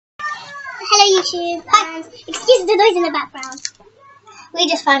hello YouTube, and excuse the noise in the background. We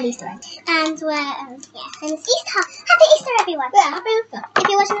just found Easter egg. And we're, and it's Easter. Happy Easter, everyone. Yeah, happy Easter. If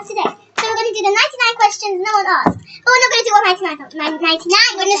you're watching us today. So we're going to do the 99 questions no one asked. But we're not going to do all 99.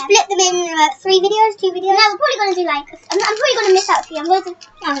 We're going to split them in 3 videos, 2 videos. No, we're probably going to do like, I'm probably going to miss out 3. I'm going to,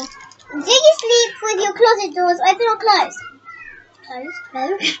 do you sleep with your closet doors open or closed? Closed.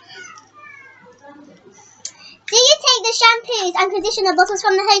 Closed. Do you take the shampoos and conditioner bottles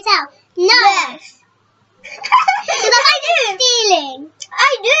from the hotel? No. Yes. Because I do. Stealing.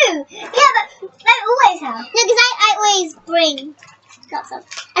 I do. Yeah, but I always have. No, because I always bring lots of.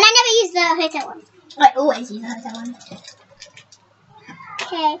 And I never use the hotel ones. I always use the hotel ones.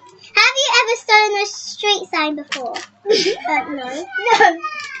 Okay. Have you ever stolen a street sign before? No. No.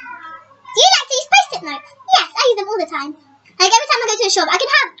 Do you like to use post-it notes? Yes, I use them all the time. Like every time I go to a shop, I can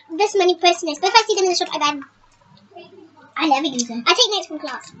have this many post-it notes, but if I see them in the shop, I buy them. I never use them. I take notes from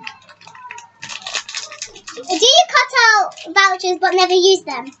class. Do you cut out vouchers but never use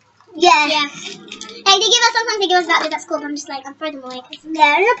them? Yeah. Yeah. Like sometimes they give us vouchers at school, but I'm just like, I'll throw them away.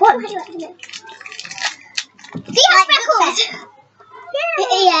 Yeah, no point. Do you have freckles?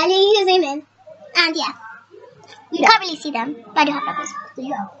 Yeah, you can zoom in. And yeah. You can't really see them, but I do have freckles.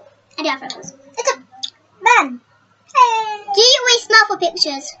 Yeah. I do have freckles. It's a man. Hey. Do you always smile for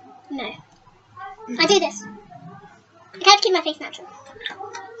pictures? No. I do this. I have to keep my face natural.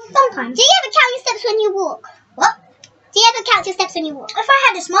 Sometimes. Do you ever count your steps when you walk? What? Do you ever count your steps when you walk? If I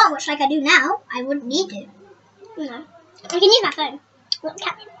had a smartwatch like I do now, I wouldn't need to. No. I can use my phone. Follow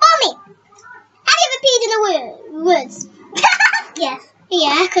me. Have you ever peed in the woods? Yes.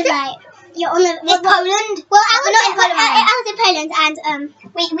 Yeah, because like you're on the. Poland? Well, I was in Poland, and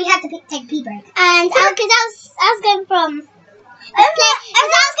we had to take a pee break. And because I was going from. I was going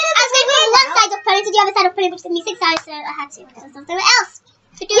from one side of Poland to the other side of Poland, which took me 6 hours, so I had to because I was somewhere else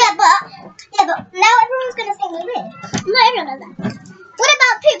to do it. But now everyone's going to think we're weird. Not everyone does that. What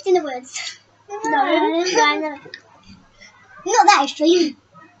about poops in the woods? No, I never. Not that extreme.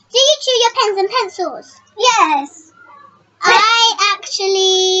 Do you chew your pens and pencils? Yes. I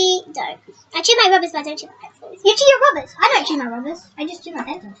actually don't. I chew my rubbers, but I don't chew my pencils. You chew your rubbers? I don't chew my rubbers. I just chew my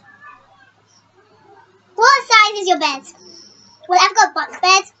pencils. What size is your bed? Well, I've got box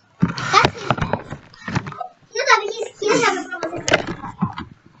beds. That's his bed. He doesn't have a problem with his bed.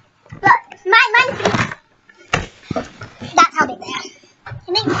 But mine is pretty big. That's how big they are. I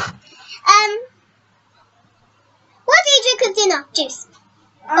think. What do you drink with dinner? Juice.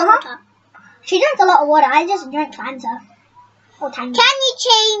 Or water. She drinks a lot of water. I just drink Fanta. Or Tangy. Can you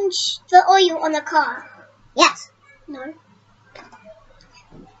change the oil on a car? Yes. No. I'm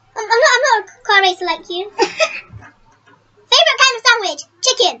not a car racer like you. Favorite kind of sandwich?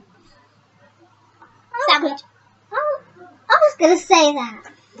 Chicken. Sandwich. I was gonna say that.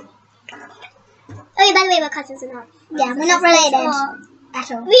 Oh yeah, by the way, we're cousins or not? Yeah, we're not related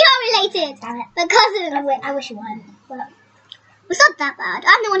at all. We are related. Damn it. We're cousins. I wish you weren't. But it's not that bad.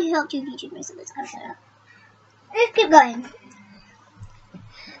 I'm the one who helped you YouTube most of the time. Let's keep going.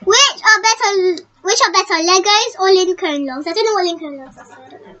 Which are better, Legos or Lincoln Logs? I don't know what Lincoln Logs are, so I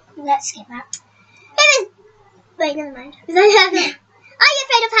don't know. Let's skip that. Wait, never mind. Are you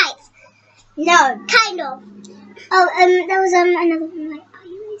afraid of heights? No. Kind of. Oh, there was another one. Like, are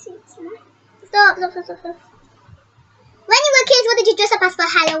you lazy? Stop. When you were kids, what did you dress up as for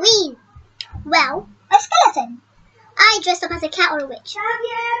Halloween? Well, a skeleton. I dressed up as a cat or a witch.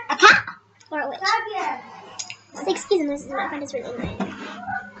 A cat or a witch. Excuse me, this is my friend is really annoying.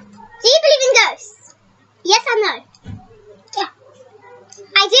 Do you believe in ghosts? Yes or no? Yeah.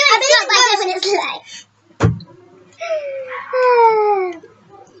 I do. I believe in ghosts when it's light.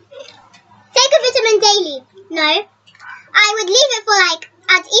 Take a vitamin daily. No. I would leave it for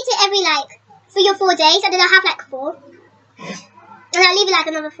I'd eat it every 3 or 4 days, and then I'll have 4. And I'll leave it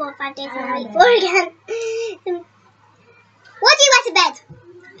another 4 or 5 days, and I'll eat 4 again. What do you wear to bed?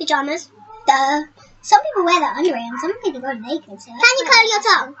 Pajamas. Duh. Some people wear their underwear, and some people go naked. So can you curl your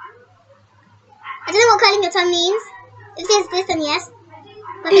tongue? I don't know what curling your tongue means. If it says this, then yes.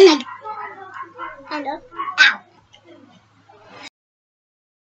 But it's kind of.